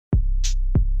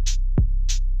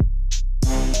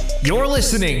You're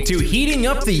listening to Heating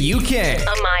Up the UK,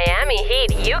 A Miami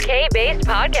Heat UK-based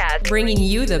podcast, bringing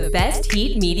you the best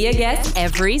Heat media guests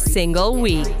every single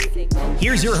week.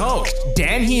 Here's your host,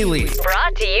 Dan Healy.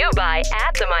 Brought to you by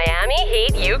the Miami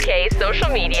Heat UK social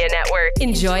media network.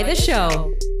 Enjoy the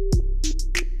show.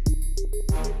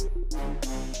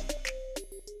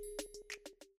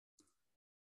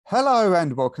 Hello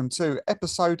and welcome to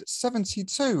episode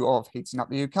 72 of Heating Up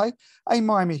the UK, a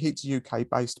Miami Heat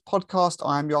UK-based podcast.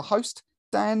 I am your host,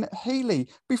 Dan Healy.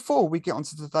 Before we get on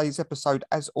to today's episode,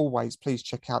 as always, please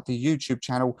check out the YouTube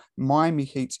channel, Miami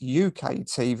Heat UK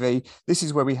TV. This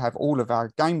is where we have all of our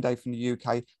game day from the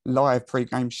UK live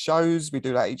pre-game shows. We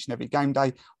do that each and every game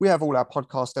day. We have all our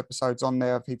podcast episodes on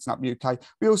there of Heating Up UK.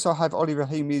 We also have Ollie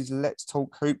Rahimi's Let's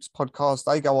Talk Hoops podcast.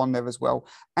 They go on there as well.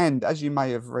 And as you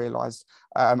may have realised,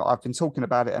 I've been talking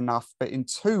about it enough, but in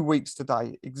 2 weeks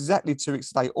today, exactly 2 weeks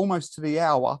today, almost to the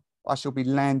hour, I shall be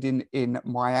landing in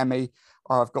Miami.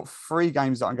 I've got 3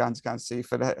 games that I'm going to go and see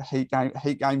for the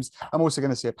Heat games. I'm also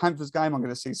going to see a Panthers game. I'm going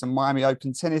to see some Miami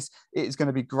Open tennis. It is going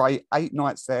to be great. 8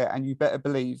 nights there, and you better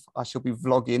believe I shall be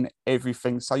vlogging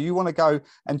everything. So you want to go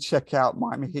and check out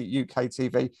Miami Heat UK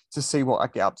TV to see what I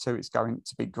get up to. It's going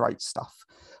to be great stuff.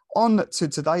 On to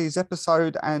today's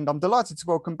episode, and I'm delighted to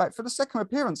welcome back for the second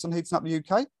appearance on Heating Up the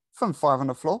UK from 5 on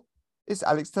the Floor. It's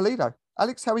Alex Toledo.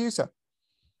 Alex, how are you, sir?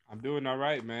 I'm doing all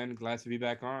right, man. Glad to be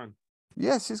back on.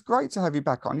 Yes, it's great to have you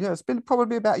back on. Yeah, it's been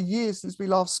probably about a year since we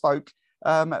last spoke,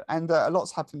 and a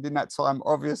lot's happened in that time,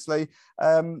 obviously.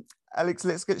 Alex,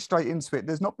 let's get straight into it.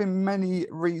 There's not been many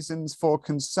reasons for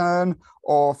concern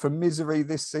or for misery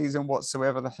this season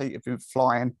whatsoever. The Heat have been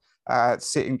flying,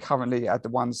 sitting currently at the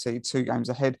 1 seed, 2 games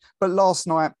ahead. But last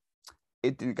night,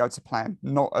 it didn't go to plan,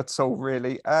 not at all,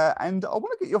 really. And I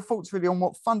want to get your thoughts really on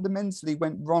what fundamentally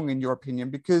went wrong, in your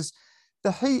opinion, because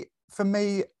the Heat, for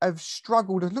me, have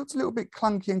struggled, have looked a little bit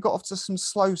clunky and got off to some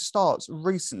slow starts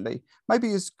recently.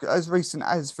 Maybe as recent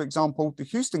as, for example, the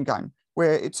Houston game,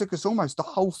 where it took us almost the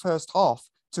whole first half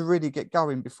to really get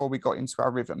going before we got into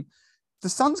our rhythm. The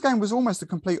Suns game was almost the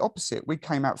complete opposite. We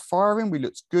came out firing. We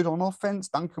looked good on offense.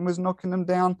 Duncan was knocking them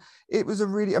down. It was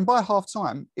and by half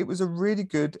time, it was a really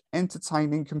good,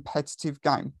 entertaining, competitive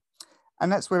game.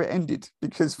 And that's where it ended,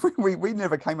 because we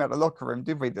never came out of the locker room,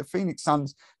 did we? The Phoenix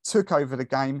Suns took over the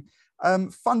game.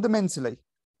 Fundamentally,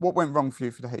 what went wrong for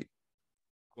you for the Heat?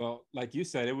 Well, like you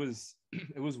said, it was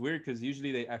weird because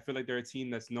usually I feel like they're a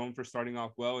team that's known for starting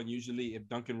off well. And usually if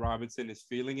Duncan Robinson is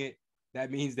feeling it,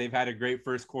 that means they've had a great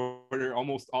first quarter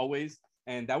almost always.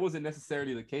 And that wasn't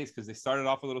necessarily the case because they started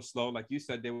off a little slow. Like you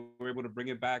said, they were able to bring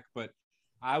it back. But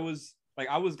I was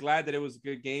glad that it was a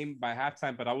good game by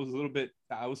halftime, but I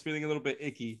was feeling a little bit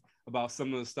icky about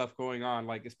some of the stuff going on.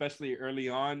 Like, especially early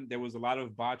on, there was a lot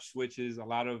of botch switches, a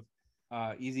lot of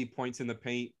easy points in the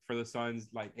paint for the Suns.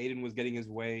 Like, Aiden was getting his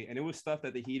way, and it was stuff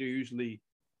that the Heat are usually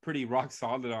pretty rock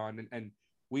solid on. And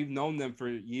we've known them for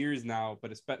years now,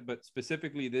 but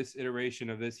specifically this iteration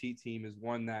of this Heat team is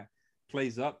one that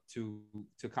plays up to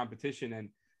competition. And,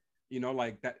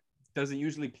 like, that doesn't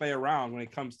usually play around when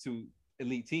it comes to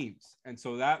elite teams. And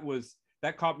so that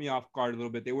caught me off guard a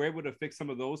little bit. They were able to fix some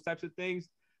of those types of things,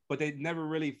 but they never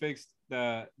really fixed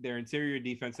their interior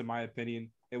defense, in my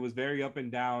opinion. It was very up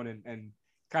and down and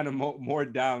kind of more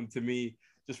down to me,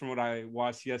 just from what I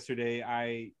watched yesterday.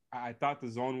 I thought the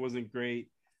zone wasn't great.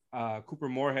 Cooper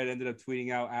Moorhead ended up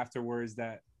tweeting out afterwards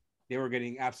that they were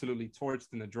getting absolutely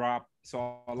torched in the drop.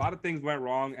 So a lot of things went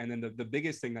wrong. And then the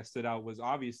biggest thing that stood out was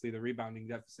obviously the rebounding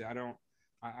deficit.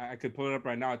 I could pull it up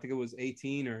right now. I think it was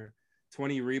 18 or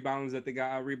 20 rebounds that they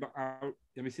got out.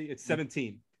 Let me see. It's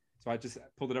 17. So I just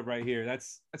pulled it up right here.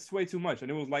 That's way too much. And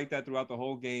it was like that throughout the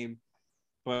whole game.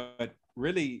 But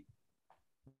really,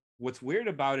 what's weird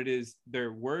about it is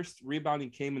their worst rebounding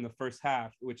came in the first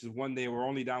half, which is when they were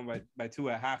only down by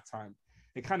 2 at halftime.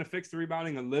 It kind of fixed the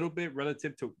rebounding a little bit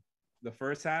relative to the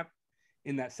first half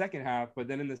in that second half. But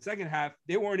then in the second half,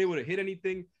 they weren't able to hit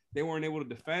anything. They weren't able to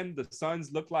defend. The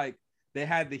Suns looked like they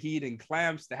had the Heat in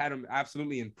clamps. They had them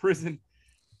absolutely in prison.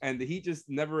 And the Heat just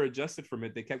never adjusted from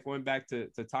it. They kept going back to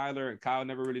Tyler, and Kyle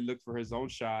never really looked for his own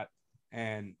shot.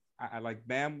 And I like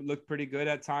Bam looked pretty good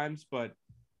at times, but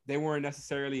they weren't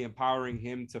necessarily empowering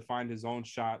him to find his own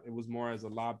shot. It was more as a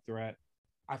lob threat.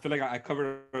 I feel like I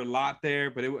covered a lot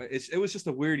there, but it was just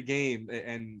a weird game.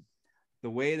 And the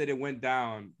way that it went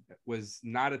down was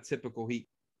not a typical Heat.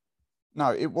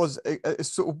 No,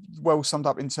 it's sort of well summed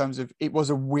up in terms of it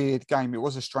was a weird game. It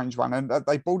was a strange one. And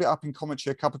they brought it up in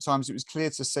commentary a couple of times. It was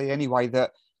clear to see anyway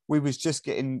that we was just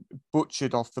getting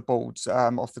butchered off the boards,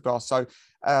 off the glass. So,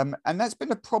 and that's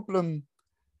been a problem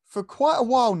for quite a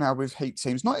while now with Heat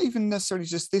teams, not even necessarily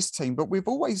just this team, but we've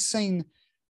always seen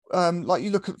like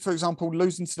you look at, for example,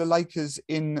 losing to the Lakers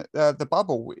in the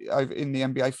bubble over in the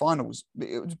NBA Finals.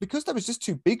 It was because that was just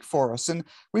too big for us, and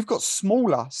we've got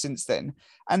smaller since then.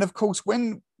 And of course,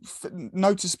 when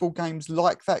noticeable games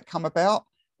like that come about,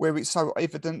 where it's so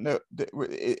evident that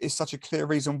it's such a clear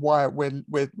reason why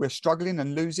we're struggling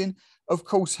and losing, of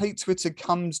course, Heat Twitter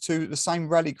comes to the same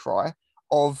rally cry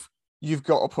of you've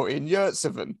got to put in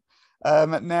Yurtseven.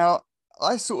 Now,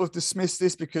 I sort of dismiss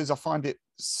this because I find it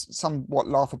somewhat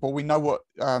laughable. We know what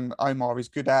Omar is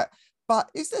good at,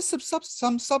 but is there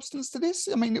some substance to this?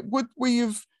 I mean,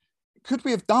 could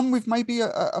we have done with maybe a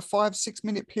 5-6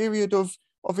 minute period of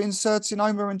inserting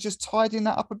Omar and just tidying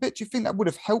that up a bit? Do you think that would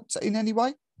have helped in any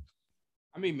way?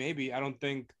 I mean, maybe. I don't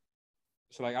think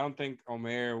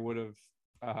Omer would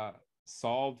have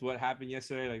solved what happened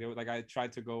yesterday. Like I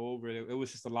tried to go over it. It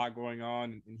was just a lot going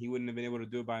on, and he wouldn't have been able to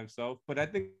do it by himself. But I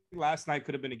think last night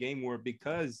could have been a game where,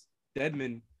 because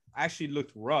Dedmon actually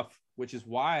looked rough, which is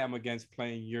why I'm against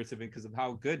playing Yurtseven, because of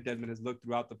how good Dedmon has looked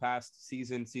throughout the past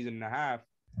season and a half.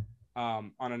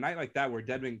 On a night like that where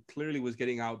Dedmon clearly was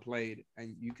getting outplayed,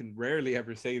 and you can rarely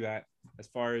ever say that as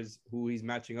far as who he's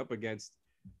matching up against,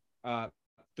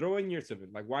 throw in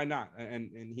Yurtseven. Like, why not? And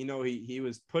he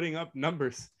was putting up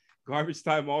numbers, garbage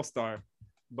time all-star.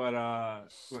 But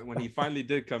when he finally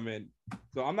did come in,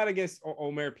 so I'm not against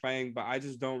Omer playing, but I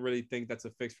just don't really think that's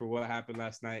a fix for what happened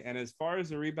last night. And as far as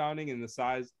the rebounding and the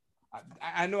size,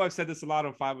 I know I've said this a lot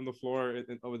on 5 on the Floor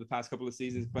over the past couple of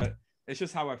seasons, but it's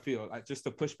just how I feel. Just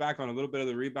to push back on a little bit of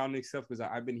the rebounding stuff, because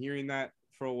I've been hearing that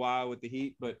for a while with the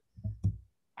Heat, but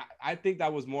I think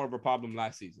that was more of a problem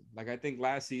last season. Like, I think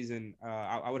last season,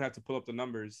 I would have to pull up the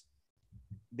numbers.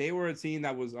 They were a team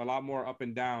that was a lot more up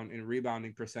and down in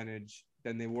rebounding percentage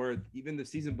than they were even the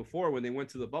season before when they went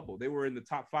to the bubble. They were in the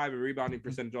top 5 in rebounding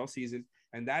percentage all season.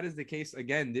 And that is the case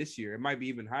again this year. It might be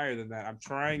even higher than that. I'm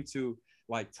trying to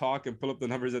talk and pull up the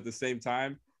numbers at the same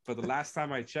time. But the last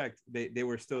time I checked, they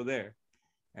were still there.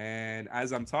 And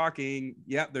as I'm talking,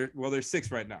 they're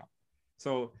 6 right now.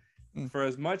 So for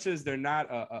as much as they're not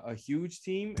a huge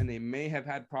team, and they may have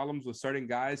had problems with certain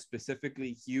guys,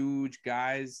 specifically huge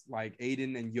guys like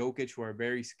Aiden and Jokic, who are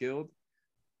very skilled,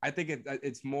 I think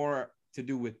it's more to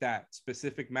do with that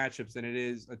specific matchups than it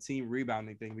is a team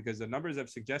rebounding thing, because the numbers have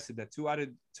suggested that two out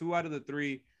of the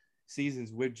 3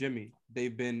 seasons with Jimmy,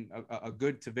 they've been a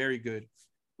good to very good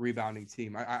rebounding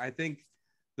team. I think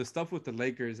the stuff with the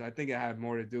Lakers, I think it had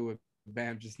more to do with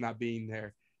Bam just not being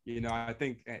there. I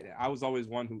think I was always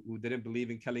one who didn't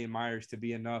believe in Kelly and Myers to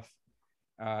be enough.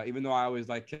 Even though I always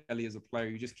like Kelly as a player,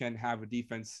 you just can't have a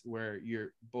defense where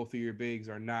both of your bigs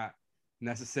are not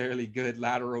necessarily good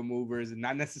lateral movers and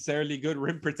not necessarily good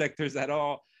rim protectors at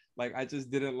all. Like, I just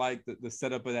didn't like the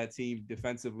setup of that team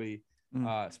defensively,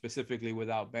 specifically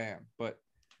without Bam. But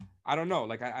I don't know.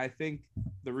 Like, I think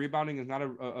the rebounding is not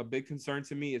a big concern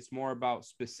to me. It's more about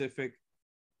specific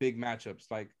big matchups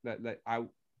like that.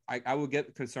 I would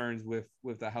get concerns with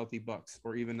the healthy Bucks,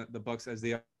 or even the Bucks as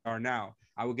they are now.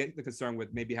 I would get the concern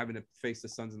with maybe having to face the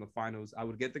Suns in the finals. I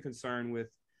would get the concern with,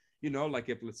 like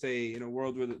if, let's say, in a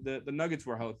world where the Nuggets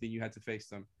were healthy and you had to face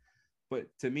them. But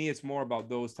to me, it's more about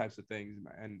those types of things.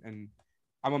 And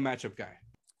I'm a matchup guy.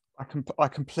 I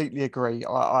completely agree.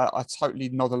 I totally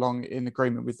nod along in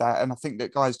agreement with that. And I think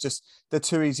that guys they're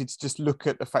too easy to just look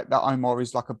at the fact that Omar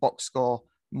is like a box score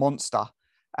monster.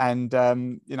 And,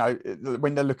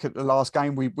 when they look at the last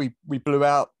game, we blew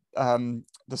out the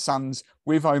Suns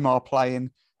with Omar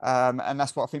playing. And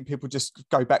that's what I think people just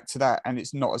go back to that. And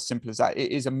it's not as simple as that.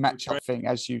 It is a matchup thing,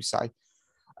 as you say.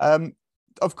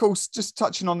 Of course, just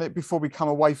touching on it before we come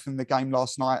away from the game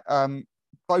last night,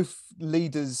 both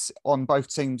leaders on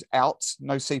both teams out.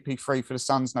 No CP3 for the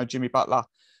Suns, no Jimmy Butler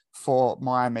for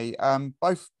Miami.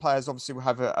 Both players obviously will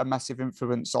have a massive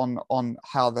influence on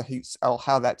how the Heat's or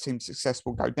how that team's success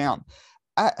will go down.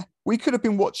 We could have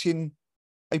been watching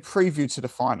a preview to the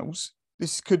finals.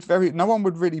 No one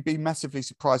would really be massively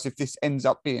surprised if this ends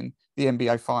up being the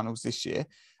NBA Finals this year.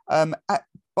 At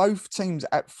both teams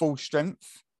at full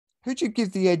strength, who do you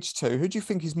give the edge to? Who do you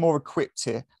think is more equipped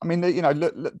here? I mean,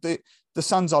 look, the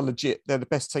Suns are legit. They're the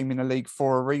best team in the league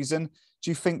for a reason.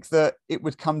 Do you think that it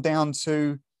would come down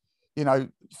to,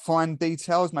 fine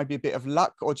details, maybe a bit of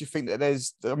luck? Or do you think that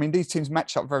these teams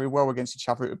match up very well against each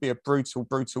other? It would be a brutal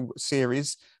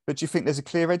series. But do you think there's a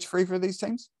clear edge for either of these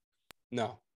teams?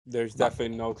 No, there's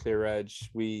definitely no clear edge.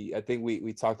 I think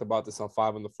we talked about this on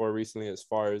 5 on the Floor recently as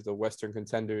far as the Western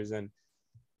contenders. And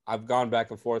I've gone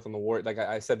back and forth on the Warriors. Like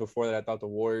I said before, that I thought the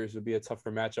Warriors would be a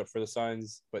tougher matchup for the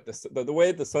Suns. But the way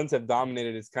that the Suns have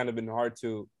dominated, it's kind of been hard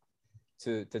to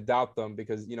doubt them,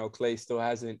 because, Klay still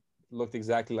hasn't looked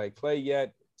exactly like Klay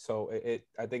yet. So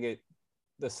I think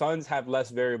the Suns have less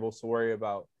variables to worry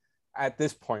about at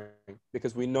this point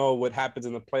because we know what happens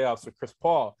in the playoffs with Chris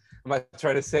Paul. I'm not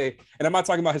trying to say, and I'm not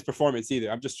talking about his performance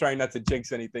either. I'm just trying not to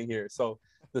jinx anything here. So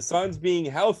the Suns being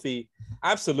healthy,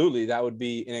 absolutely, that would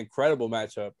be an incredible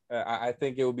matchup. I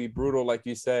think it would be brutal, like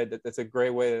you said. That's a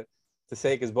great way to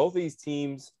say, because both these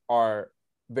teams are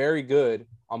very good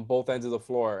on both ends of the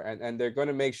floor, and they're going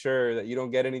to make sure that you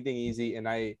don't get anything easy. And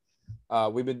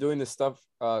we've been doing this stuff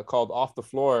called Off the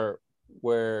Floor,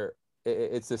 where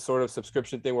it's this sort of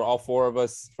subscription thing where all four of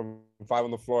us from Five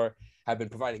on the Floor have been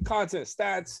providing content,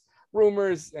 stats,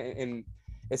 rumors, and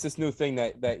it's this new thing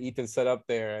that Ethan set up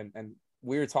there. And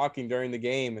we were talking during the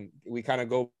game, and we kind of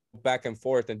go back and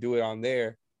forth and do it on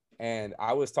there. And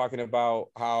I was talking about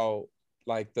how,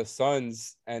 like, the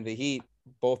Suns and the Heat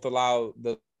both allow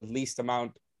the least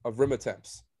amount of rim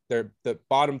attempts. They're the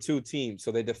bottom two teams,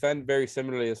 so they defend very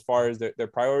similarly as far as their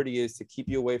priority is to keep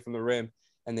you away from the rim.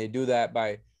 And they do that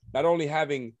by not only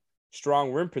having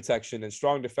strong rim protection and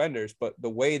strong defenders, but the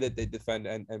way that they defend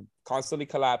and constantly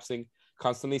collapsing,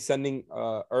 constantly sending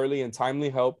early and timely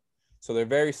help. So they're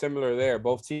very similar there.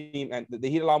 Both team, and the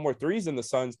Heat allow more threes than the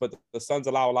Suns, but the Suns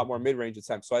allow a lot more mid-range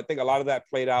attempts. So I think a lot of that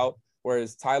played out,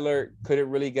 whereas Tyler couldn't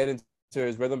really get into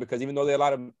his rhythm because even though they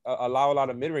allow a lot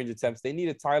of mid-range attempts, they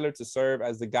needed Tyler to serve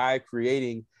as the guy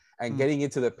creating and getting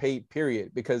into the paint,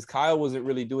 period, because Kyle wasn't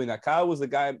really doing that. Kyle was the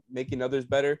guy making others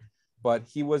better, but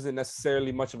he wasn't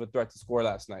necessarily much of a threat to score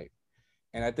last night.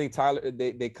 And I think Tyler,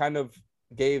 they kind of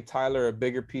gave Tyler a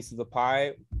bigger piece of the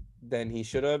pie than he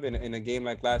should have in a game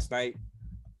like last night.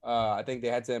 I think they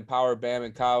had to empower Bam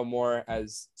and Kyle more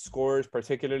as scorers,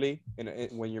 particularly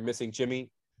when you're missing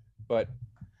Jimmy. But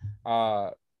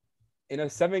in a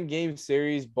 7-game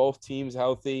series, both teams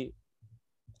healthy,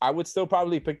 I would still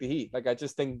probably pick the Heat. Like, I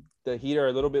just think the Heat are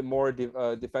a little bit more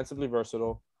defensively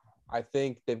versatile. I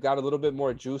think they've got a little bit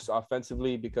more juice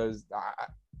offensively because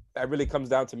that really comes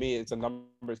down to me. It's a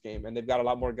numbers game, and they've got a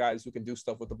lot more guys who can do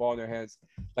stuff with the ball in their hands.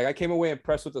 Like, I came away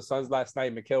impressed with the Suns last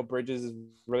night. Mikal Bridges is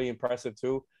really impressive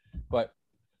too. But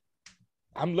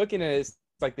I'm looking at it, it's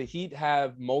like the Heat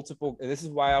have multiple, and this is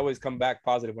why I always come back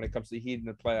positive when it comes to the Heat in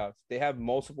the playoffs. They have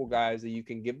multiple guys that you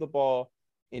can give the ball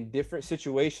in different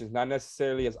situations, not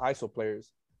necessarily as ISO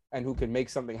players, and who can make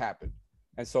something happen.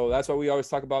 And so that's why we always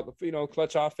talk about the,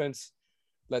 clutch offense.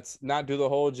 Let's not do the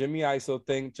whole Jimmy ISO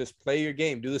thing. Just play your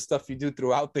game. Do the stuff you do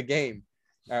throughout the game.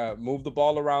 Move the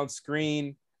ball around,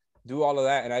 screen, do all of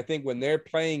that. And I think when they're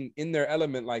playing in their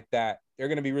element like that, they're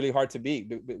going to be really hard to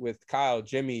beat with Kyle,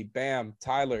 Jimmy, Bam,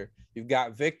 Tyler. You've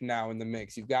got Vic now in the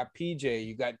mix. You've got PJ.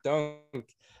 You've got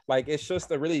Dunk. Like, it's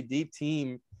just a really deep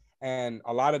team and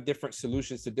a lot of different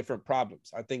solutions to different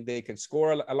problems. I think they can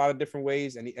score a lot of different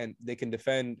ways, and they can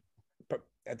defend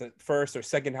at the first or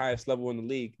second highest level in the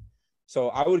league. So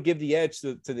I would give the edge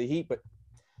to the Heat, but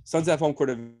Suns have home court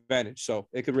advantage, so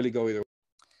it could really go either way.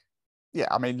 Yeah,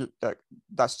 I mean, look,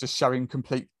 that's just showing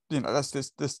complete, that's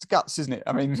just the guts, isn't it?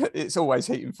 I mean, it's always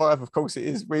Heat in 5, of course it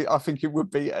is. I think it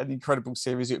would be an incredible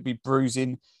series. It would be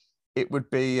bruising. It would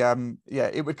be,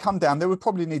 it would come down. There would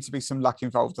probably need to be some luck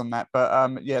involved on that. But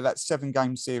that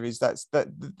 7-game series,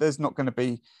 there's not going to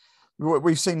be.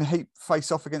 We've seen the Heat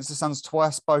face off against the Suns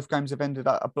twice. Both games have ended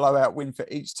up a blowout win for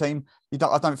each team.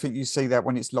 I don't think you see that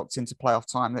when it's locked into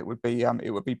playoff time. It would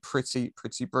be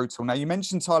pretty brutal. Now, you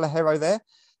mentioned Tyler Herro there.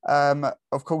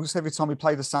 Of course, every time we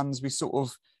play the Suns, we sort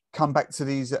of come back to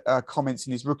these comments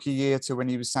in his rookie year to when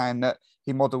he was saying that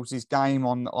he models his game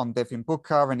on Devin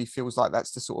Booker, and he feels like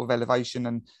that's the sort of elevation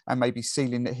and maybe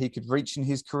ceiling that he could reach in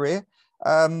his career.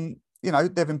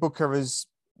 Devin Booker has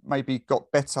maybe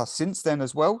got better since then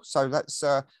as well. So that's,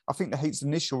 I think the Heat's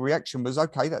initial reaction was,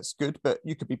 okay, that's good, but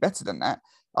you could be better than that.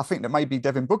 I think that maybe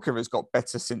Devin Booker has got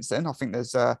better since then. I think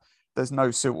there's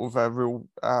no sort of real,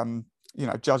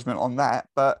 judgment on that.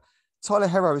 But Tyler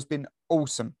Herro has been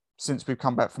awesome since we've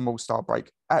come back from All-Star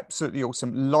break. Absolutely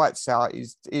awesome. Lights out.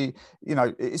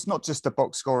 It's not just a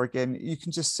box score again. You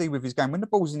can just see with his game, when the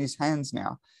ball's in his hands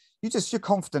now, you're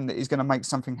confident that he's going to make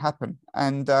something happen.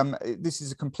 And this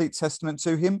is a complete testament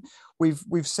to him.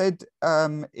 We've said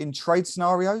in trade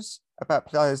scenarios about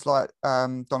players like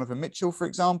Donovan Mitchell, for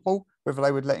example, whether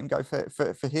they would let him go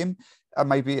for him,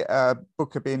 maybe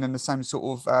Booker being in the same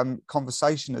sort of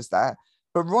conversation as that.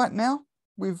 But right now,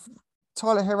 with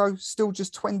Tyler Herro still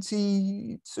just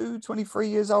 22, 23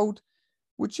 years old,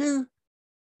 would you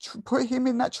put him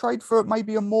in that trade for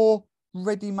maybe a more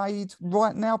ready-made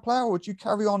right now player, or would you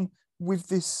carry on with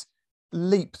this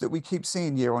leap that we keep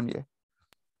seeing year on year?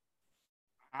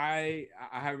 I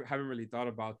haven't really thought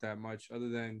about that much, other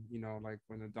than like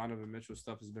when the Donovan Mitchell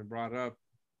stuff has been brought up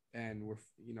and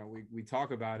we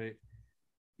talk about it.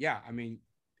 Yeah, I mean,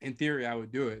 in theory, I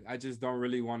would do it. I just don't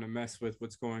really want to mess with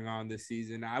what's going on this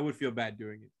season. I would feel bad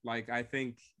doing it. Like, I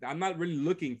think I'm not really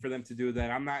looking for them to do that.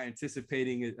 I'm not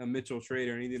anticipating a Mitchell trade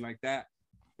or anything like that.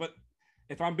 But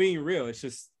if I'm being real, it's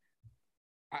just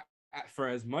for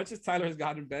as much as Tyler has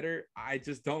gotten better, I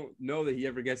just don't know that he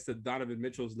ever gets to Donovan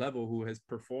Mitchell's level, who has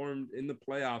performed in the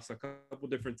playoffs a couple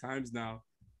different times now,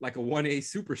 like a 1A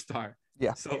superstar.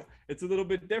 Yeah. So it's a little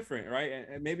bit different, right?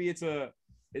 And maybe it's an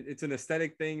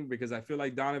aesthetic thing, because I feel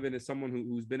like Donovan is someone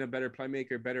who's been a better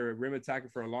playmaker, better rim attacker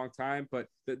for a long time. But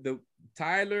the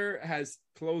Tyler has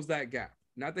closed that gap.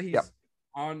 Not that he's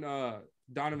on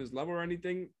Donovan's level or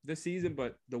anything this season,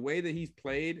 but the way that he's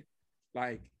played,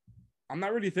 like, I'm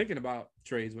not really thinking about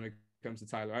trades when it comes to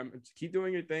Tyler. I'm keep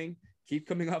doing your thing, keep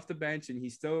coming off the bench, and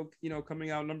he's still,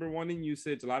 coming out number one in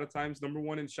usage. A lot of times, number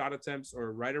one in shot attempts,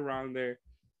 or right around there.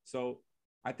 So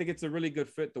I think it's a really good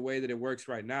fit the way that it works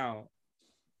right now.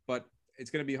 But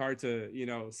it's going to be hard to,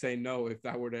 say no if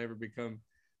that were to ever become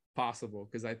possible.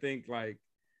 Because I think, like,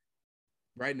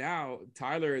 right now,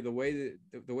 Tyler, the way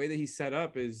that he's set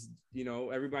up is,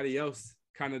 everybody else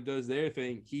kind of does their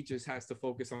thing. He just has to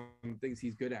focus on things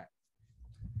he's good at.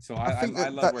 So I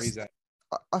love where he's at.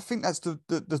 I think that's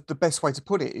the best way to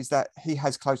put it, is that he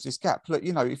has closed this gap. Look,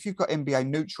 if you've got NBA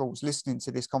neutrals listening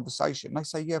to this conversation, they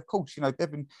say, yeah, of course,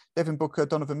 Devin Booker,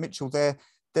 Donovan Mitchell, they're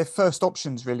first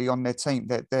options really on their team.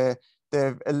 They're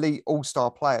elite all-star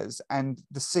players. And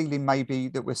the ceiling maybe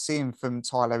that we're seeing from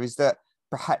Tyler is that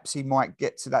perhaps he might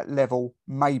get to that level,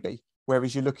 maybe,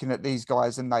 whereas you're looking at these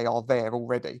guys and they are there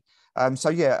already. So,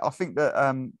 yeah, I think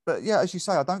that, but yeah, as you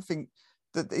say, I don't think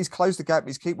that he's closed the gap.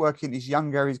 He's keep working. He's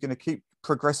younger. He's going to keep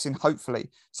progressing, hopefully.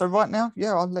 So right now,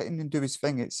 yeah, I'm letting him do his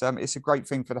thing. It's a great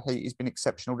thing for the Heat. He's been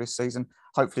exceptional this season.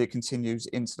 Hopefully it continues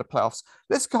into the playoffs.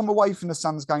 Let's come away from the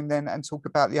Suns game then and talk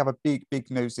about the other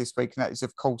big news this week. And that is,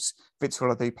 of course, Victor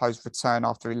Oladipo's return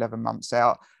after 11 months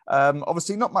out.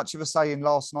 Obviously not much of a say in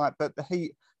last night, but the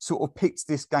Heat sort of picked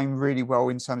this game really well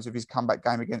in terms of his comeback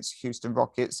game against Houston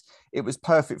Rockets. It was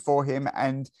perfect for him,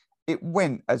 and it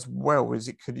went as well as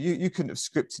it could. You couldn't have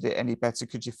scripted it any better,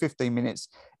 could you? 15 minutes,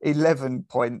 11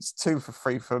 points, 2 for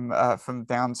 3 from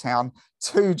downtown,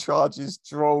 2 charges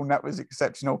drawn. That was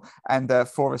exceptional. And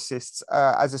 4 assists.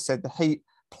 As I said, the Heat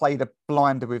played a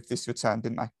blinder with this return,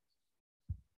 didn't they?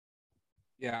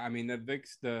 Yeah, I mean, the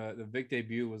Vic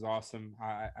debut was awesome.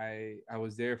 I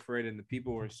was there for it, and the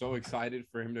people were so excited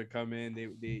for him to come in.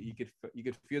 You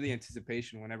could feel the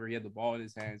anticipation whenever he had the ball in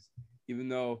his hands, even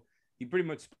though he pretty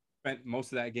much spent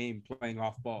most of that game playing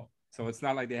off ball. So it's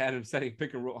not like they had him setting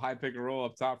high pick and roll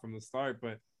up top from the start.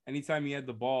 But anytime he had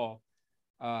the ball,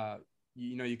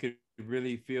 you could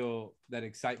really feel that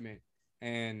excitement,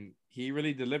 and he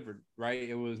really delivered. Right,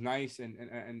 it was nice,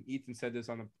 and Ethan said this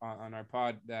on our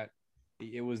pod, that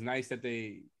it was nice that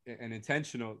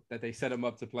intentional that they set him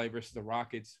up to play versus the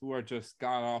Rockets, who are just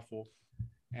god awful,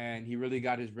 and he really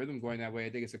got his rhythm going that way.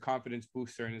 I think it's a confidence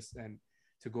booster, and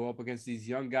to go up against these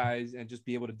young guys and just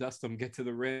be able to dust them, get to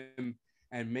the rim,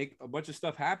 and make a bunch of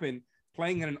stuff happen,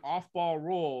 playing in an off-ball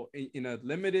role in a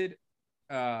limited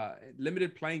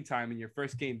playing time in your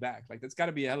first game back. Like, that's got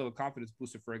to be a hell of a confidence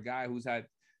booster for a guy who's had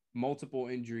multiple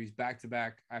injuries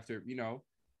back-to-back after,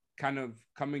 kind of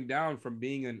coming down from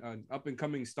being an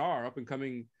up-and-coming star,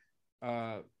 up-and-coming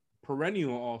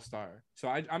perennial all-star. So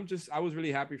I was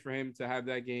really happy for him to have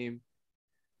that game.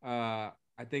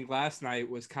 I think last night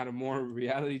was kind of more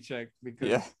reality check,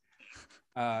 because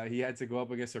he had to go up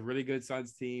against a really good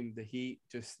Suns team. The Heat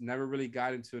just never really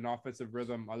got into an offensive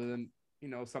rhythm, other than,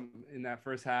 something in that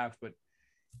first half. But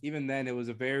even then, it was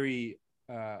a very,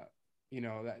 that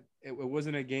it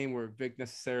wasn't a game where Vic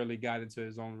necessarily got into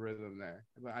his own rhythm there.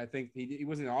 But I think he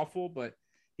wasn't awful, but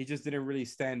he just didn't really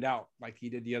stand out like he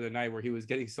did the other night, where he was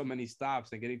getting so many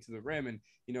stops and getting to the rim, and,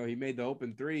 he made the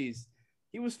open threes.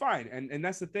 He was fine. And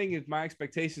that's the thing, is my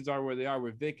expectations are where they are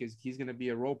with Vic, is he's going to be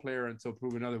a role player until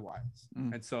proven otherwise.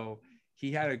 And so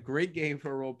he had a great game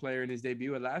for a role player in his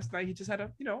debut. And last night he just had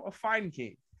a fine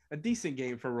game, a decent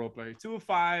game for a role player. 2 of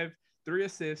 5, 3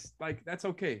 assists. Like, that's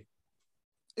okay.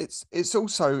 It's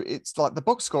also like the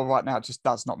box score right now just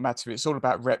does not matter. It's all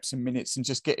about reps and minutes and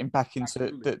just getting back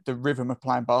into the rhythm of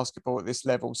playing basketball at this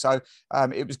level. So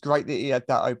it was great that he had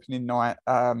that opening night,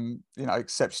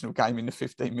 exceptional game in the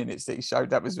 15 minutes that he showed.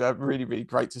 That was really, really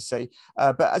great to see.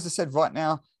 But as I said, right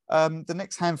now, the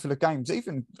next handful of games,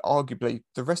 even arguably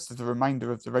the rest of the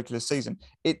remainder of the regular season,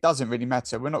 it doesn't really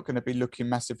matter. We're not going to be looking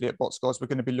massively at box scores. We're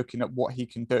going to be looking at what he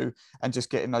can do and just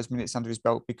getting those minutes under his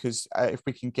belt, because if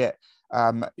we can get,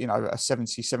 a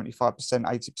 70, 75%,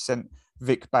 80%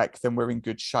 Vic back, then we're in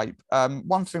good shape.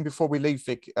 One thing before we leave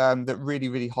Vic that really,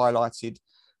 really highlighted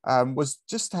was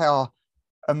just how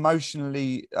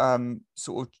emotionally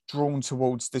sort of drawn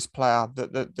towards this player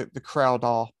that the crowd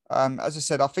are. As I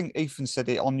said, I think Ethan said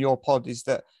it on your pod, is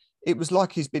that it was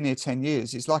like he's been here 10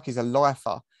 years. It's like he's a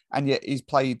lifer, and yet he's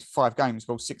played 5 games,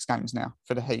 well, 6 games now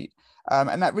for the Heat.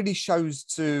 And that really shows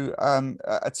to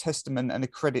a testament and a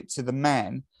credit to the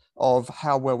man of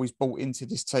how well he's bought into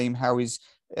this team, how he's,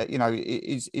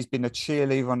 he's been a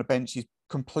cheerleader on the bench. He's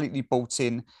completely bought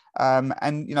in.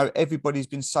 And, everybody's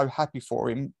been so happy for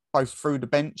him, both through the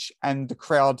bench and the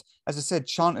crowd, as I said,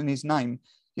 chanting his name.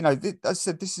 As I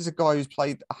said, this is a guy who's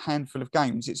played a handful of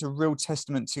games. It's a real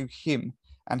testament to him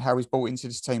and how he's bought into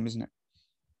this team, isn't it?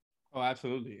 Oh,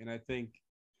 absolutely. And I think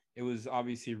it was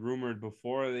obviously rumored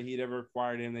before that he'd ever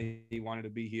acquired him that he wanted to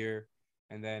be here.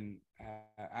 And then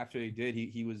after he did,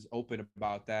 he was open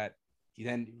about that. He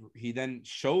then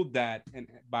showed that, and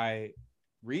by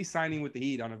re-signing with the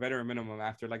Heat on a veteran minimum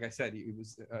after, like I said, he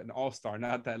was an all-star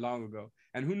not that long ago.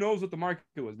 And who knows what the market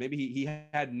was? Maybe he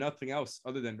had nothing else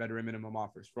other than veteran minimum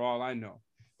offers, for all I know.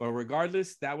 But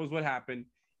regardless, that was what happened.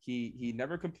 He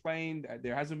never complained.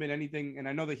 There hasn't been anything, and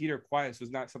I know the Heat are quiet, so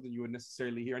it's not something you would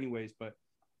necessarily hear anyways, but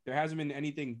there hasn't been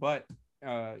anything but,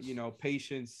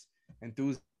 patience,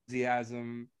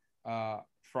 enthusiasm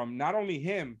from not only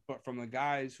him, but from the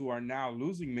guys who are now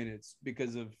losing minutes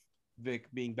because of Vic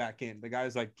being back in. The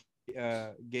guys like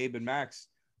Gabe and Max,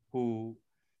 who,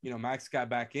 Max got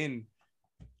back in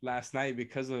last night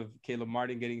because of Caleb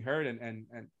Martin getting hurt,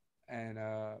 and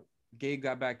Gabe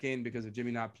got back in because of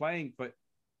Jimmy not playing. But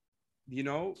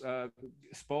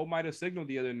Spo might have signaled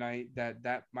the other night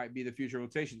that might be the future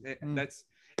rotation.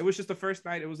 It was just the first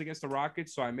night. It was against the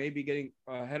Rockets, so I may be getting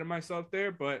ahead of myself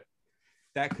there, but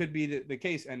that could be the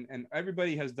case. And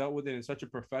everybody has dealt with it in such a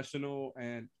professional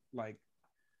and, like,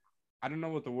 I don't know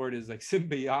what the word is, like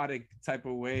symbiotic type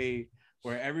of way,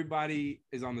 where everybody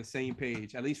is on the same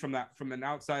page, at least from an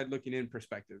outside looking in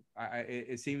perspective.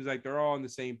 It seems like they're all on the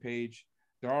same page.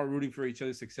 They're all rooting for each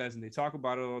other's success, and they talk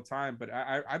about it all the time. But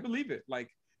I believe it.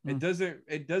 Like, it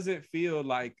doesn't feel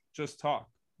like just talk.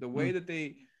 The way that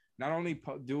they not only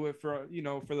do it for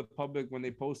the public when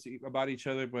they post about each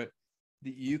other, but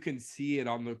you can see it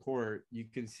on the court. You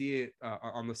can see it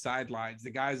on the sidelines. The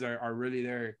guys are really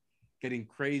there, getting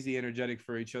crazy energetic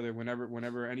for each other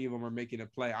whenever any of them are making a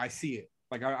play. I see it.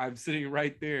 Like, I'm sitting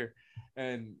right there,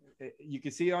 and you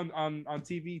can see it on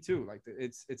TV too. Like,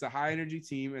 it's a high energy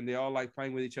team, and they all like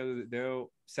playing with each other.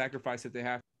 They'll sacrifice if they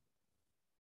have.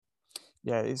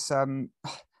 Yeah, it's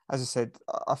as I said,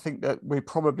 I think that we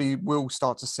probably will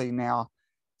start to see now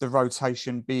the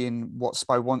rotation being what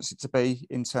Spo wants it to be,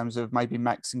 in terms of maybe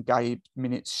Max and Gabe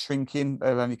minutes shrinking.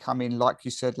 They'll only come in, like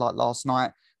you said, like last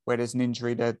night, where there's an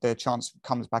injury, their chance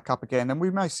comes back up again. And we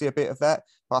may see a bit of that,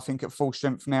 but I think at full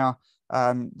strength now,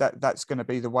 that's going to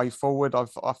be the way forward.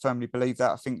 I firmly believe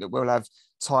that. I think that we'll have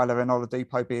Tyler and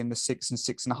Oladipo being the 6 and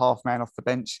 6.5 man off the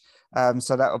bench.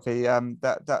 So that'll be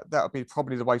that'll be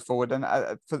probably the way forward. And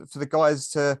for the guys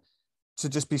to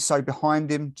just be so behind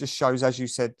him just shows, as you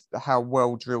said, how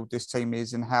well drilled this team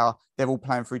is and how they're all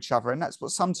playing for each other. And that's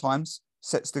what sometimes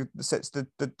sets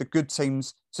the good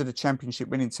teams to the championship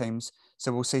winning teams.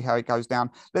 So we'll see how it goes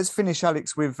down. Let's finish,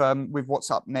 Alex, with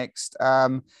what's up next.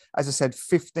 As I said,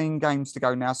 15 games to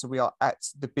go now, so we are at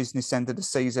the business end of the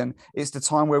season. It's the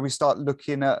time where we start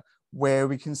looking at where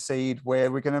we concede, where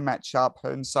we're going to match up,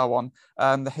 and so on.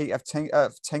 The Heat have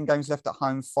 10 games left at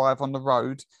home, 5 on the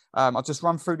road. I'll just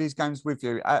run through these games with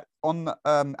you. At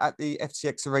the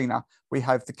FTX Arena, we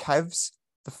have the Cavs,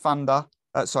 the Thunder.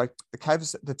 The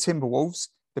Cavs, the Timberwolves,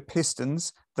 the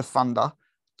Pistons, the Thunder,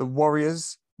 the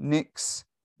Warriors, Knicks,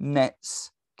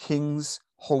 Nets, Kings,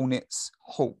 Hornets,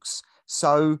 Hawks.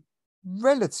 So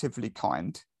relatively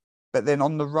kind, but then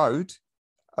on the road,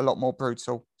 a lot more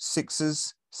brutal.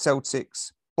 Sixers,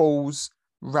 Celtics, Bulls,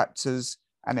 Raptors,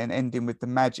 and then ending with the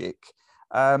Magic.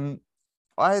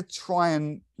 I try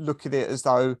and look at it as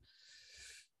though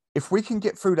if we can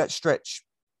get through that stretch,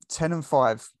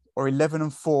 10-5 or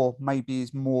 11-4 maybe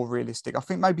is more realistic. I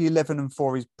think maybe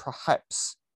 11-4 is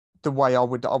perhaps the way I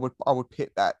would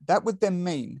pit that. That would then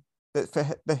mean that for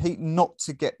the Heat not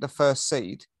to get the first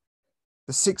seed,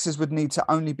 the Sixers would need to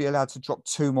only be allowed to drop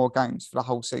 2 more games for the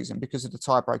whole season because of the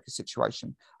tiebreaker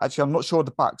situation. Actually, I'm not sure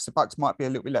the Bucks might be a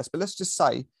little bit less, but let's just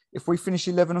say if we finish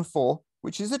 11-4,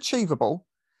 which is achievable,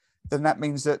 then that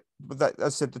means that, as I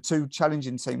said, the 2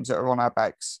 challenging teams that are on our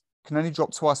backs can only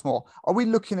drop twice more. Are we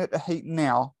looking at the Heat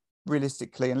now,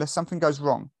 realistically, unless something goes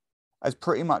wrong, as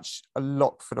pretty much a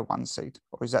lock for the 1 seed,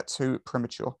 or is that too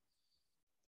premature?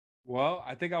 Well,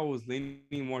 I think I was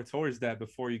leaning more towards that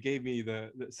before you gave me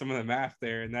some of the math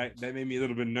there, and that made me a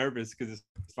little bit nervous because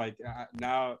it's like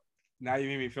now now you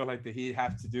made me feel like the Heat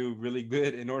have to do really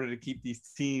good in order to keep these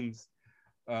teams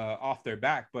off their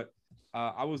back. But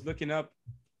I was looking up.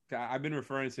 I've been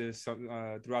referring to this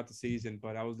throughout the season,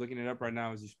 but I was looking it up right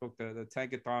now as you spoke. The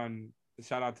Tankathon,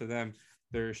 shout out to them.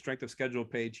 Their strength of schedule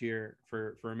page here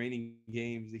for remaining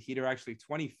games. The Heat are actually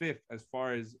 25th as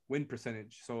far as win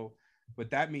percentage. So what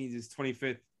that means is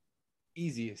 25th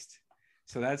easiest.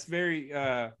 So that's very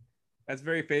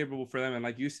favorable for them. And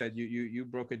like you said, you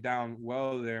broke it down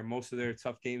well there. Most of their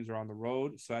tough games are on the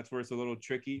road, so that's where it's a little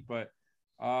tricky. But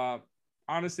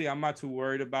honestly, I'm not too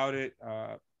worried about it.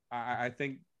 I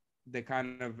think they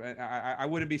kind of I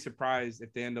wouldn't be surprised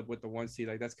if they end up with the 1 seed.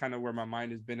 Like that's kind of where my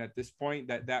mind has been at this point.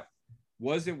 That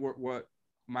wasn't what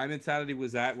my mentality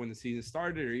was at when the season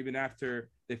started, or even after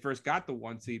they first got the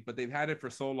 1 seed. But they've had it for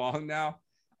so long now.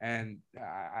 And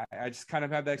I just kind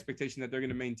of have the expectation that they're going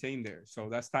to maintain there. So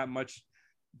that's not much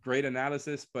great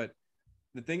analysis. But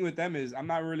the thing with them is I'm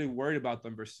not really worried about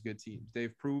them versus good teams.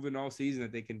 They've proven all season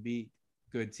that they can beat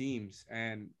good teams.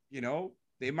 And,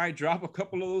 they might drop a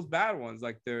couple of those bad ones.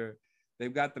 Like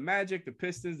they've got the Magic, the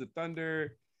Pistons, the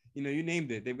Thunder, you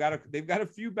named it. They've got a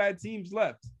few bad teams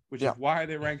left, which is why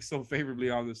they rank so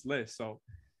favorably on this list. So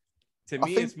to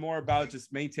me, it's more about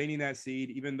just maintaining that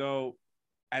seed, even though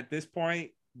at this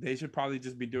point, they should probably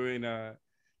just be doing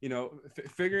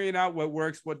figuring out what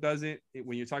works, what doesn't,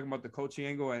 when you're talking about the coaching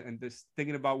angle and just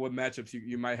thinking about what matchups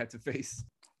you might have to face.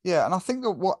 Yeah, and I think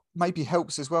that what maybe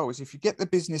helps as well is if you get the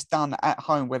business done at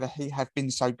home where the Heat have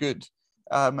been so good,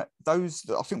 I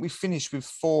think we finished with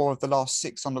 4 of the last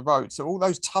 6 on the road. So all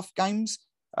those tough games,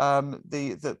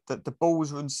 the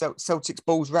Bulls and Celtics,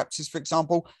 Bulls, Raptors, for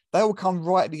example, they all come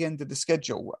right at the end of the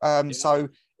schedule. So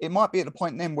it might be at the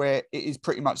point then where it is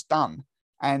pretty much done.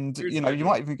 And, you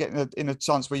might even get in a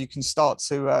chance where you can start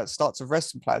to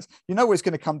rest some players. What it's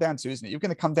going to come down to, isn't it? You're going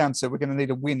to come down to we're going to need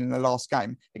a win in the last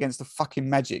game against the fucking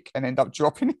Magic and end up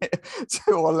dropping it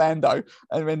to Orlando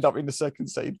and end up in the 2nd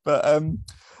seed. But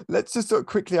let's just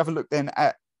quickly have a look then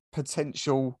at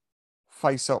potential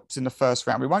face-ups in the first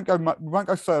round. We won't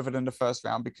go further than the first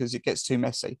round because it gets too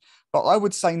messy. But I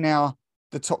would say now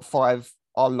the top 5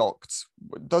 are locked.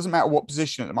 It doesn't matter what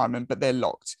position at the moment, but they're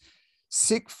locked.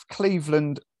 6th,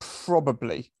 Cleveland,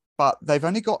 probably, but they've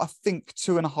only got, I think,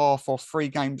 2.5 or 3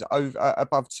 games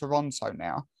above Toronto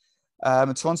now.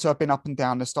 Toronto have been up and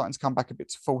down. They're starting to come back a bit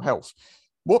to full health.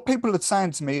 What people are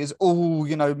saying to me is,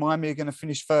 Miami are going to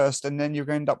finish first and then you're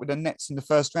going to end up with the Nets in the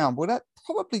first round. Well, that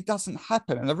probably doesn't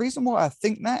happen. And the reason why I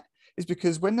think that is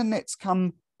because when the Nets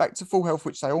come back to full health,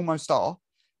 which they almost are,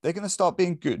 they're going to start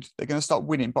being good. They're going to start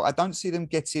winning, but I don't see them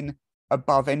getting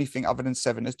above anything other than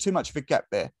 7. There's too much of a gap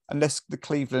there unless the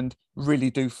Cleveland really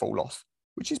do fall off,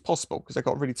 which is possible because they've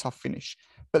got a really tough finish.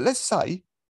 But let's say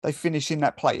they finish in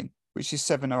that play-in, which is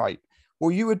 7 or 8.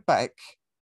 Well, you would back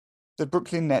the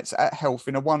Brooklyn Nets at health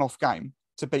in a one-off game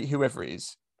to beat whoever it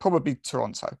is, probably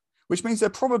Toronto, which means they're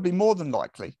probably more than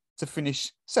likely to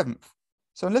finish 7th.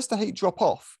 So unless the Heat drop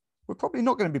off, we're probably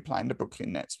not going to be playing the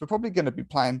Brooklyn Nets. We're probably going to be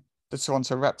playing the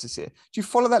Toronto Raptors here. Do you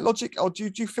follow that logic? Or do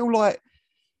you feel like,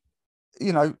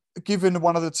 given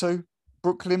one of the two,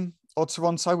 Brooklyn or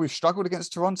Toronto, we've struggled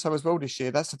against Toronto as well this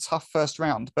year. That's a tough first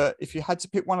round. But if you had to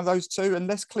pick one of those two,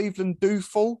 unless Cleveland do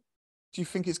fall, do you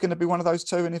think it's going to be one of those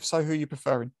two? And if so, who are you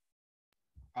preferring?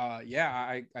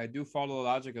 I do follow the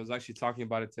logic. I was actually talking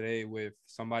about it today with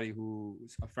somebody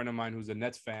who's a friend of mine who's a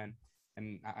Nets fan.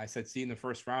 And I said, see in the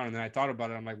first round. And then I thought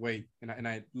about it. I'm like, wait. And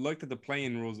I looked at the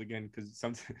play-in rules again because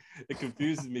sometimes it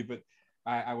confuses me. But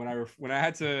when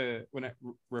I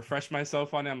refresh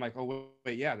myself on it, I'm like, oh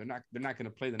wait, yeah, they're not going to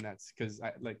play the Nets because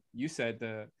like you said,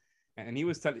 and he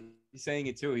was saying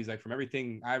it too. He's like, from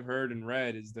everything I've heard and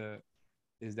read, is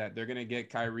that they're going to get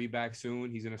Kyrie back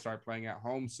soon. He's going to start playing at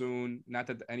home soon. Not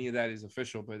that any of that is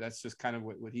official, but that's just kind of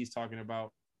what he's talking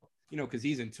about. Because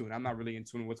he's in tune. I'm not really in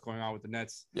tune with what's going on with the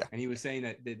Nets. Yeah. And he was saying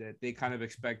that they kind of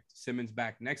expect Simmons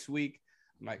back next week.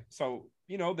 I'm like, so,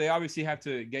 they obviously have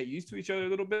to get used to each other a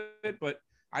little bit, but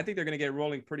I think they're going to get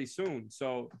rolling pretty soon.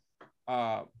 So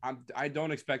I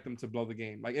don't expect them to blow the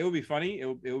game. Like, it would be funny.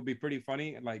 It would be pretty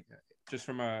funny. Like, just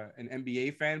from an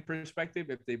NBA fan perspective,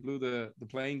 if they blew the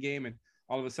playing game and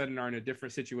all of a sudden are in a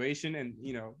different situation and,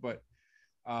 but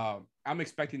I'm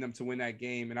expecting them to win that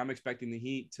game, and I'm expecting the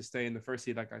Heat to stay in the first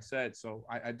seed, like I said. So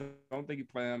I don't think you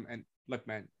play them. And look,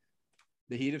 man,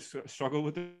 the Heat have struggled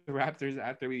with the Raptors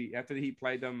after the Heat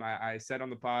played them. I said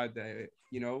on the pod that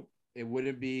it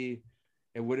wouldn't be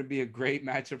a great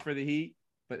matchup for the Heat,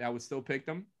 but I would still pick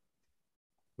them.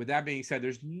 With that being said,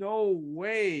 there's no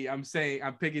way I'm saying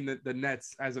I'm picking the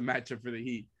Nets as a matchup for the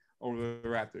Heat over the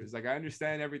Raptors. Like, I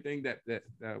understand everything that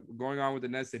going on with the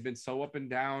Nets. They've been so up and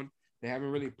down. They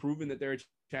haven't really proven that they're a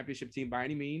championship team by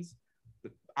any means.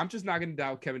 But I'm just not going to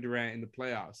doubt Kevin Durant in the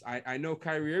playoffs. I know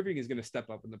Kyrie Irving is going to step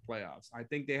up in the playoffs. I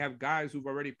think they have guys who've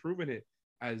already proven it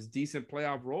as decent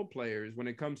playoff role players when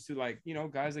it comes to, like, you know,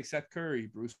 guys like Seth Curry,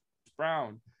 Bruce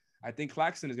Brown. I think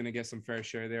Claxton is going to get some fair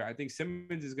share there. I think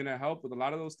Simmons is going to help with a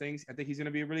lot of those things. I think he's going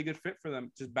to be a really good fit for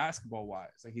them, just basketball-wise.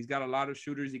 Like, he's got a lot of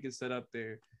shooters he can set up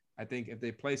there. I think if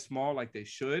they play small like they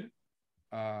should,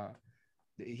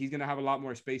 he's going to have a lot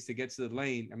more space to get to the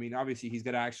lane. I mean, obviously, he's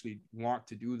going to actually want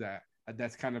to do that.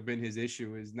 That's kind of been his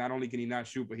issue, is not only can he not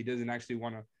shoot, but he doesn't actually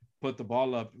want to put the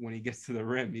ball up when he gets to the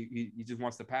rim. He just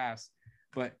wants to pass.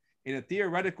 But in a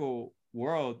theoretical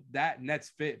world, that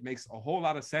Nets fit makes a whole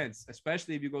lot of sense,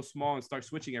 especially if you go small and start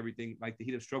switching everything like the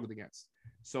Heat have struggled against.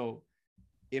 So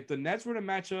if the Nets were to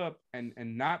match up and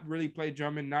not really play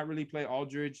Drummond, not really play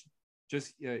Aldridge,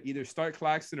 just either start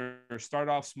Claxton or start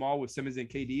off small with Simmons and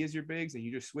KD as your bigs, and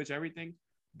you just switch everything,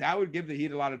 that would give the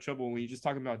Heat a lot of trouble when you're just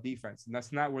talking about defense. And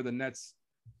that's not where the Nets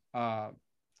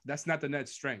that's not the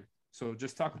Nets' strength. So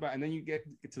just talk about, and then you get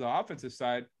to the offensive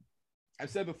side. I've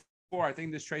said before, I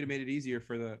think this trade made it easier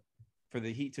for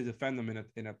the Heat to defend them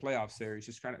in a playoff series,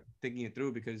 just kind of thinking it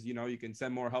through, because, you know, you can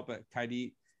send more help at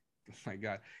KD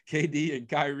and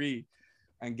Kyrie,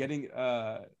 and getting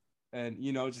and,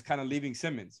 you know, just kind of leaving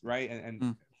Simmons, right?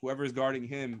 And whoever's guarding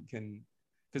him can,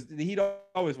 because the Heat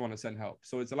always want to send help.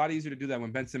 So it's a lot easier to do that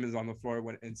when Ben Simmons is on the floor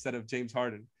instead of James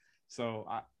Harden. So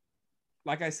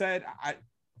like I said,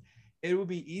 it would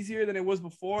be easier than it was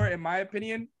before, in my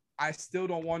opinion. I still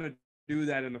don't want to do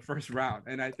that in the first round.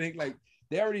 And I think, like,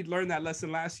 they already learned that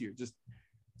lesson last year. Just,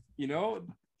 you know,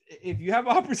 if you have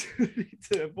an opportunity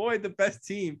to avoid the best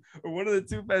team or one of the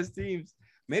two best teams,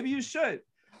 maybe you should.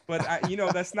 But you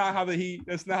know, that's not how the Heat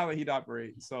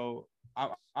operate. So I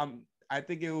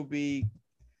think it would be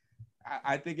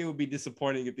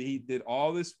disappointing if the Heat did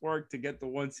all this work to get the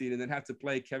 1 seed and then have to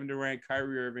play Kevin Durant,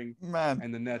 Kyrie Irving,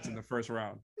 and the Nets in the first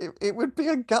round. It would be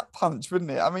a gut punch,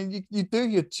 wouldn't it? I mean, you do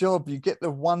your job, you get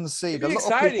the 1 seed. It'd be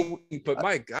exciting, but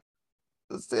my God.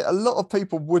 A lot of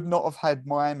people would not have had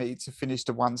Miami to finish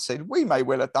the 1 seed. We may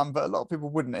well have done, but a lot of people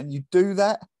wouldn't. And you do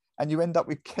that, and you end up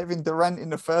with Kevin Durant in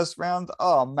the first round.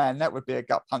 Oh, man, that would be a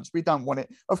gut punch. We don't want it.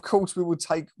 Of course, we will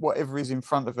take whatever is in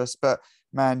front of us. But,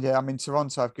 man, yeah, I mean,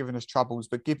 Toronto have given us troubles,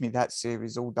 but give me that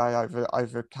series all day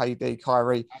over KD,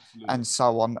 Kyrie, Absolutely. And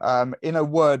so on. In a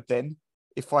word, then,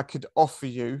 if I could offer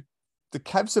you, the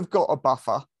Cavs have got a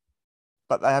buffer,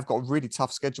 but they have got a really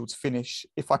tough schedule to finish.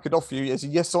 If I could offer you as a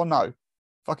yes or no,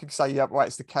 if I could say, yeah, right,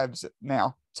 it's the Cavs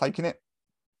now, taking it?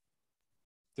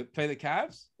 To play the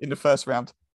Cavs? In the first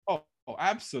round. Oh,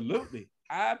 absolutely.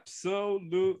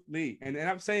 Absolutely. And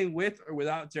I'm saying with or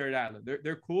without Jared Allen.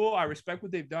 They're cool. I respect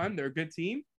what they've done. They're a good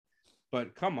team.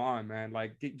 But come on, man.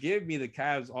 Like, give me the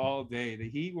Cavs all day. The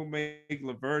Heat will make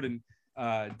LeVert and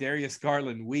Darius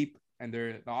Garland weep, and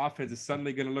the offense is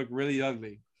suddenly going to look really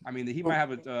ugly. I mean, the Heat might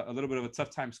have a little bit of a tough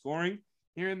time scoring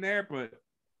here and there, but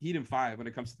Heat in 5 when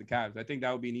it comes to the Cavs. I think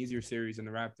that would be an easier series than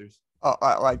the Raptors. Oh,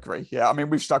 I agree. Yeah, I mean,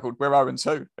 we've struggled. We're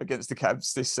 0-2 against the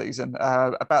Cavs this season.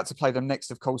 About to play them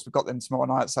next, of course. We've got them tomorrow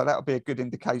night, so that'll be a good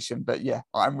indication. But yeah,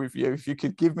 I'm with you. If you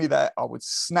could give me that, I would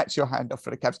snatch your hand off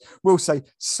for the Cavs. We'll say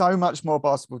so much more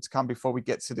basketball to come before we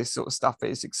get to this sort of stuff. But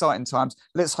it's exciting times.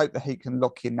 Let's hope the Heat can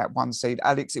lock in that 1 seed.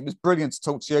 Alex, it was brilliant to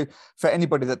talk to you. For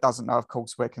anybody that doesn't know, of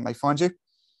course, where can they find you?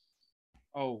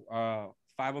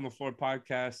 5 on the Floor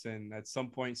podcast, and at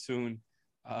some point soon,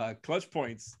 Clutch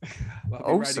Points.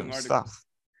 Awesome stuff.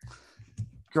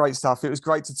 Great stuff. It was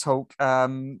great to talk.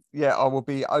 Yeah, I will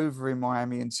be over in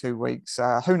Miami in 2 weeks.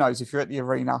 Who knows, if you're at the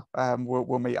arena,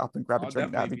 we'll meet up and grab a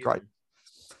drink. That'd be great.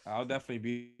 I'll definitely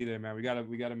be there, man. We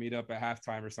gotta meet up at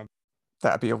halftime or something.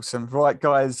 That'd be awesome. Right,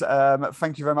 guys.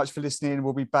 Thank you very much for listening.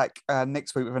 We'll be back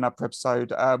next week with another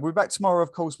episode. We'll be back tomorrow,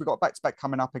 of course. We've got back-to-back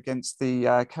coming up against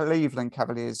the Cleveland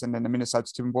Cavaliers and then the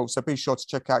Minnesota Timberwolves. So be sure to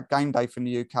check out Game Day from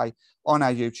the UK on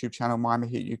our YouTube channel, Miami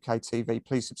Heat UK TV.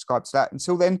 Please subscribe to that.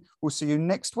 Until then, we'll see you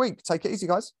next week. Take it easy,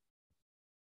 guys.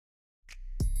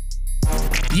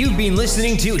 You've been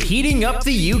listening to Heating Up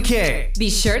the UK. Be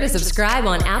sure to subscribe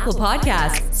on Apple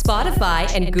Podcasts, Spotify,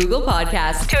 and Google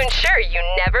Podcasts to ensure you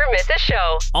never miss a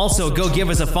show. Also, go give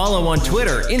us a follow on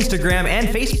Twitter, Instagram, and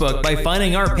Facebook by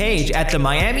finding our page at the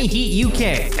Miami Heat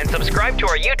UK. And subscribe to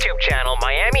our YouTube channel,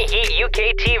 Miami Heat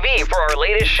UK TV, for our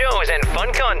latest shows and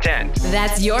fun content.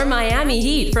 That's your Miami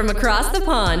Heat from across the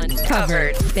pond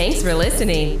covered. Thanks for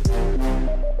listening.